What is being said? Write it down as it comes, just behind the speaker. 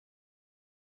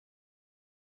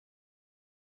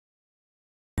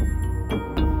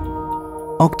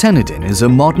Octenidine is a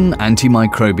modern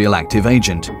antimicrobial active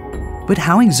agent, but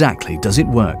how exactly does it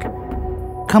work?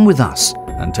 Come with us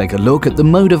and take a look at the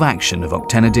mode of action of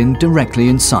octenidine directly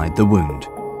inside the wound.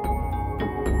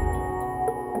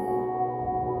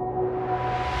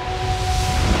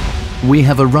 We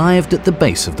have arrived at the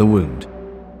base of the wound.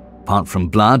 Apart from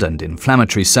blood and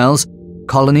inflammatory cells,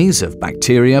 colonies of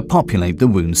bacteria populate the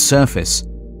wound's surface.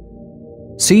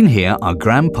 Seen here are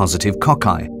gram-positive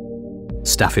cocci,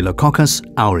 Staphylococcus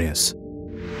aureus.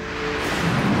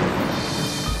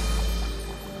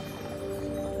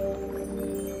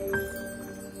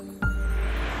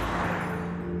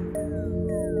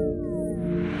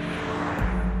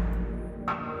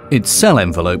 Its cell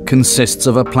envelope consists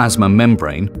of a plasma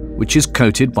membrane, which is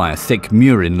coated by a thick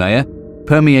murin layer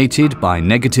permeated by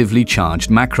negatively charged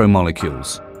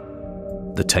macromolecules,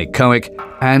 the teichoic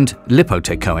and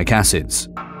lipoteichoic acids.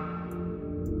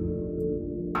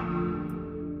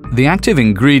 The active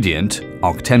ingredient,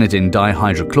 octenidine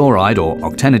dihydrochloride, or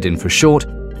octenidine for short,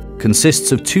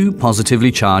 consists of two positively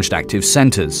charged active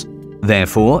centers.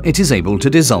 Therefore, it is able to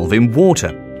dissolve in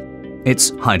water.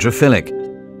 It's hydrophilic.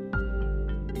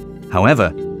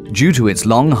 However, due to its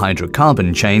long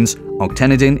hydrocarbon chains,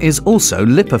 octenidine is also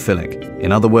lipophilic,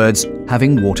 in other words,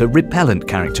 having water-repellent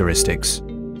characteristics.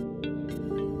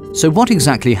 So what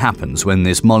exactly happens when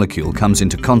this molecule comes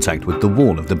into contact with the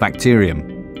wall of the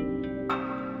bacterium?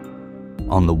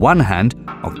 On the one hand,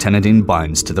 octenidine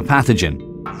binds to the pathogen.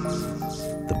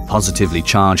 The positively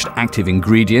charged active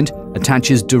ingredient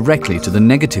attaches directly to the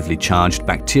negatively charged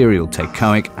bacterial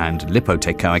teichoic and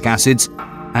lipoteichoic acids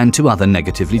and to other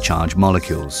negatively charged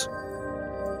molecules.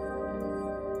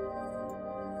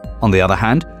 On the other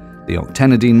hand, the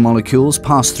octenidine molecules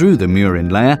pass through the murin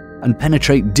layer and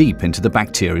penetrate deep into the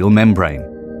bacterial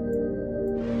membrane.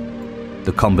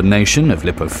 The combination of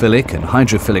lipophilic and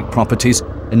hydrophilic properties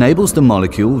enables the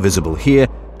molecule visible here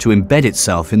to embed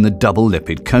itself in the double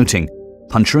lipid coating,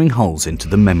 puncturing holes into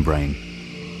the membrane.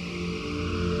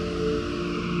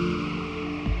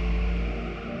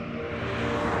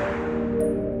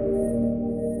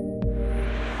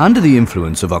 Under the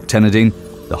influence of octenidine,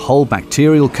 the whole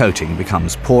bacterial coating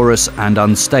becomes porous and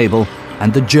unstable,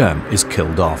 and the germ is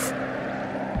killed off.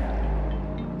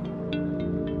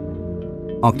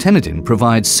 Octenidine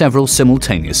provides several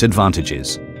simultaneous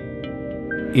advantages.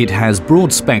 It has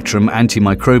broad-spectrum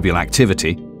antimicrobial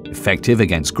activity, effective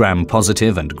against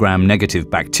gram-positive and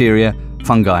gram-negative bacteria,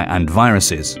 fungi and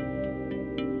viruses.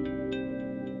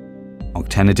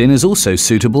 Octenidine is also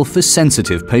suitable for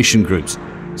sensitive patient groups,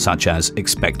 such as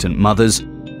expectant mothers,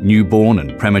 newborn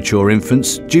and premature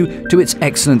infants, due to its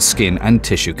excellent skin and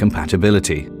tissue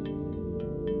compatibility.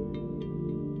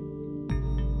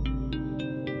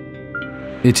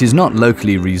 It is not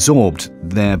locally resorbed,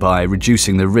 thereby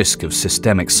reducing the risk of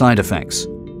systemic side effects.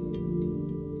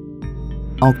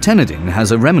 Octenidine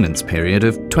has a remanence period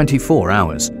of 24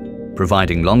 hours,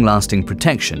 providing long-lasting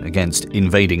protection against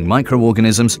invading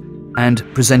microorganisms and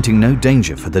presenting no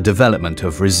danger for the development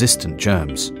of resistant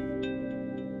germs.